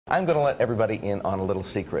I'm going to let everybody in on a little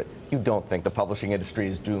secret. You don't think the publishing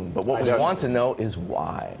industry is doomed, but what we want to know is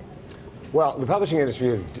why. Well, the publishing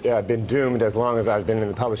industry has been doomed as long as I've been in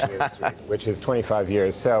the publishing industry, which is 25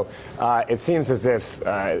 years. So it seems as if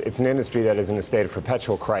it's an industry that is in a state of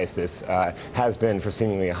perpetual crisis, has been for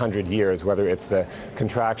seemingly 100 years, whether it's the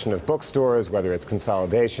contraction of bookstores, whether it's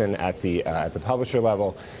consolidation at the publisher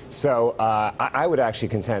level. So I would actually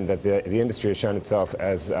contend that the industry has shown itself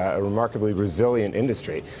as a remarkably resilient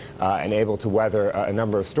industry and able to weather a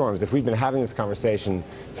number of storms. If we'd been having this conversation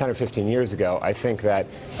 10 or 15 years ago, I think that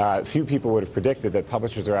few people would have predicted that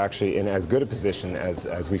publishers are actually in as good a position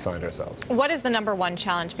as we find ourselves. What is the #1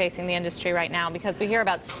 challenge facing the industry right now? Because we hear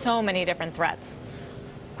about so many different threats.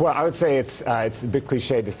 Well, I would say it's a bit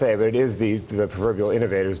cliche to say, but it is the proverbial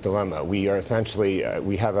innovator's dilemma. We are essentially,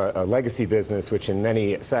 we have a legacy business which in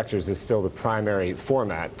many sectors is still the primary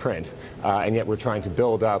format, print, and yet we're trying to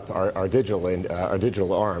build up our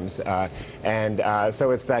digital arms.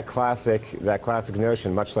 So it's that classic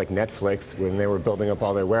notion, much like Netflix when they were building up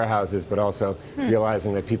all their warehouses, but also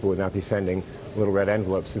realizing that people would not be sending little red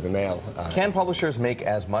envelopes through the mail. Can publishers make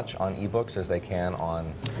as much on e-books as they can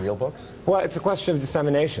on real books? Well, it's a question of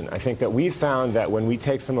dissemination. I think that we've found that when we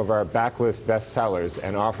take some of our backlist bestsellers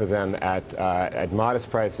and offer them at modest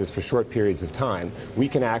prices for short periods of time, we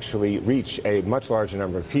can actually reach a much larger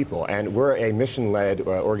number of people. And we're a mission-led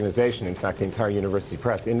organization. In fact, the entire university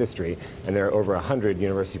press industry, and there are over 100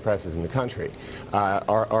 university presses in the country,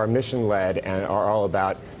 are mission-led and are all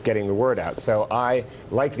about getting the word out. So I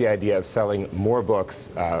like the idea of selling more books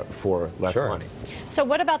for less money. So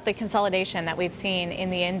what about the consolidation that we've seen in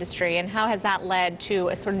the industry, and how has that led to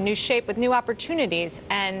a sort of new shape with new opportunities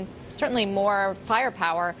and certainly more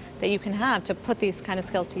firepower that you can have to put these kind of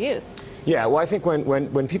skills to use? Yeah, well, I think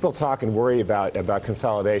when people talk and worry about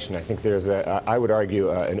consolidation, I think there's I would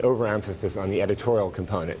argue, an overemphasis on the editorial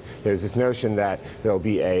component. There's this notion that there'll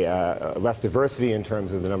be a less diversity in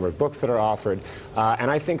terms of the number of books that are offered,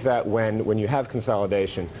 and I think that when you have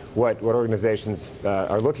consolidation, what organizations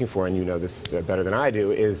are looking for, and you know this better than I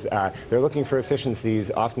do, is they're looking for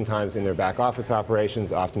efficiencies, oftentimes in their back office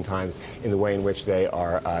operations, oftentimes in the way in which they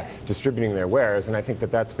are distributing their wares, and I think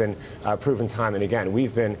that that's been proven time and again.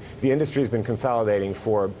 The industry has been consolidating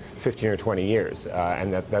for 15 or 20 years,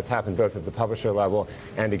 and that's happened both at the publisher level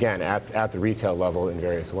and, again, at the retail level in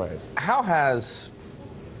various ways. How has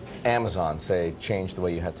Amazon, say, changed the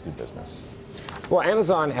way you had to do business? Well,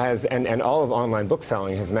 Amazon has, and all of online book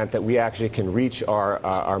selling has meant that we actually can reach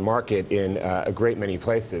our market in a great many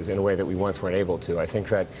places in a way that we once weren't able to. I think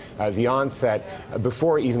that the onset,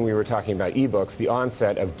 before even we were talking about e-books, the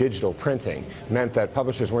onset of digital printing meant that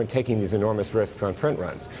publishers weren't taking these enormous risks on print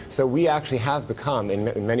runs. So we actually have become,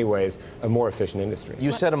 in many ways, a more efficient industry.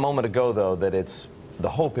 You said a moment ago, though, that the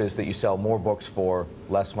hope is that you sell more books for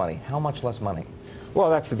less money. How much less money? Well,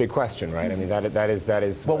 that's the big question, right? I mean, that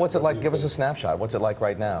is. Well, what's it like? Give us a snapshot. What's it like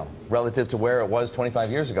right now, relative to where it was 25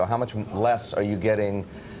 years ago? How much less are you getting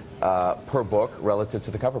per book relative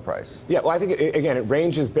to the cover price? Yeah, well, I think, again, it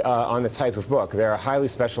ranges on the type of book. There are highly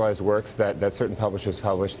specialized works that certain publishers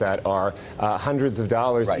publish that are hundreds of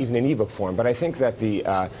dollars, even in ebook form. But I think that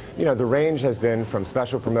the range has been from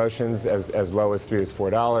special promotions as low as $3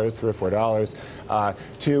 or $4,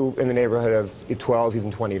 to in the neighborhood of $12,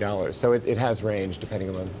 even $20. So it has ranged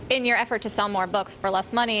depending on. In your effort to sell more books for less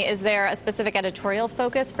money, is there a specific editorial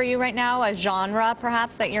focus for you right now, a genre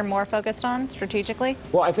perhaps that you're more focused on strategically?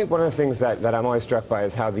 Well, I think one of the things that I'm always struck by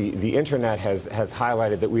is how the internet has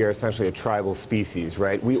highlighted that we are essentially a tribal species,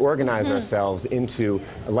 right? We organize ourselves into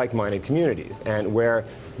like-minded communities, and where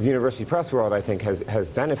the university press world, I think, has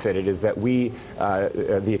benefited is that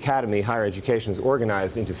the academy, higher education, is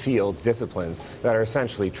organized into fields, disciplines that are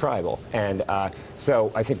essentially tribal, and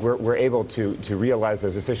so I think we're able to realize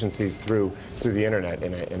those efficiencies through the internet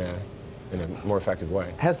in a more effective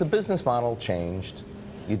way. Has the business model changed?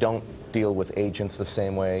 You don't deal with agents the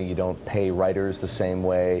same way, you don't pay writers the same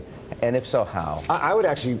way, and if so, how? I would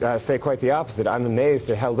actually say quite the opposite. I'm amazed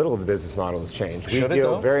at how little the business model has changed. We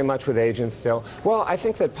deal very much with agents still. Well, I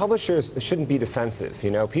think that publishers shouldn't be defensive.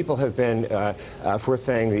 You know, people have been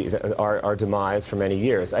foreseeing our demise for many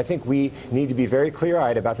years. I think we need to be very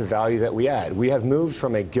clear-eyed about the value that we add. We have moved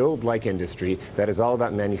from a guild-like industry that is all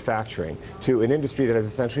about manufacturing to an industry that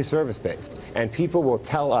is essentially service-based, and people will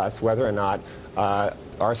tell us whether or not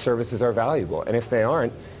our services are valuable, and if they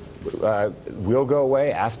aren't, we'll go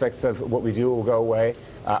away, aspects of what we do will go away,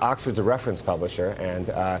 Oxford's a reference publisher, and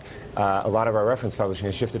a lot of our reference publishing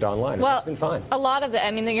has shifted online. Well, it's been fine. A lot of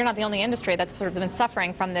I mean, you're not the only industry that's sort of been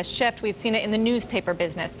suffering from this shift. We've seen it in the newspaper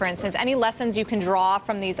business, for instance. Any lessons you can draw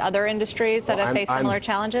from these other industries that have faced similar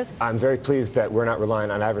challenges? I'm very pleased that we're not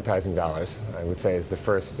relying on advertising dollars, I would say, is the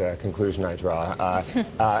first conclusion I draw.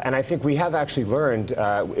 And I think we have actually learned,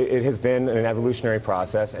 it has been an evolutionary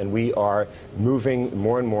process, and we are moving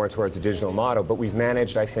more and more towards a digital model, but we've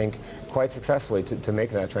managed, I think, quite successfully to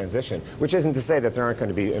make that transition, which isn't to say that there aren't going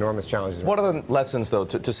to be enormous challenges. What are the lessons, though,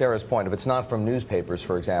 to Sarah's point? If it's not from newspapers,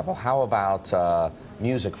 for example, how about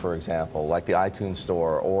music, for example, like the iTunes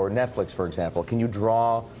Store, or Netflix, for example? Can you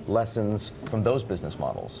draw lessons from those business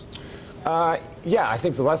models? Yeah, I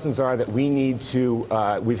think the lessons are that we need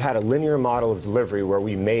to, we've had a linear model of delivery where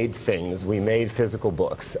we made things, we made physical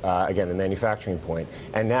books, again, the manufacturing point,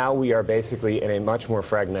 and now we are basically in a much more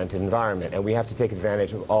fragmented environment, and we have to take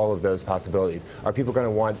advantage of all of those possibilities. Are people going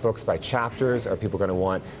to want books by chapters? Are people going to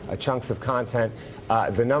want chunks of content?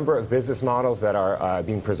 The number of business models that are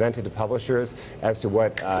being presented to publishers as to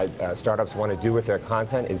what startups want to do with their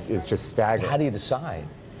content is just staggering. How do you decide?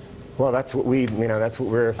 Well, that's what we, that's what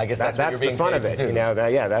we're. I guess that's the fun of it.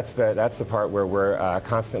 Yeah, that's the part where we're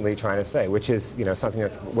constantly trying to say, which is, something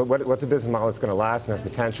that's what's a business model that's going to last and has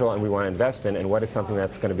potential, and we want to invest in, and what is something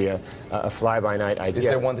that's going to be a fly-by-night idea. Is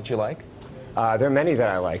there one that you like? There are many that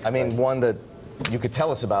I like. I mean, one that you could tell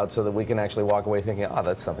us about so that we can actually walk away thinking, oh,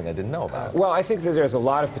 that's something I didn't know about. Well, I think that there's a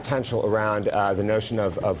lot of potential around the notion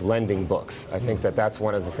of lending books. I think that that's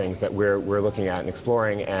one of the things that we're looking at and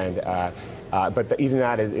exploring, and but even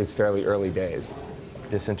that is fairly early days.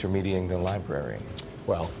 Disintermediating the library.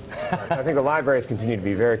 Well, I think the libraries continue to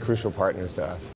be very crucial partners to us.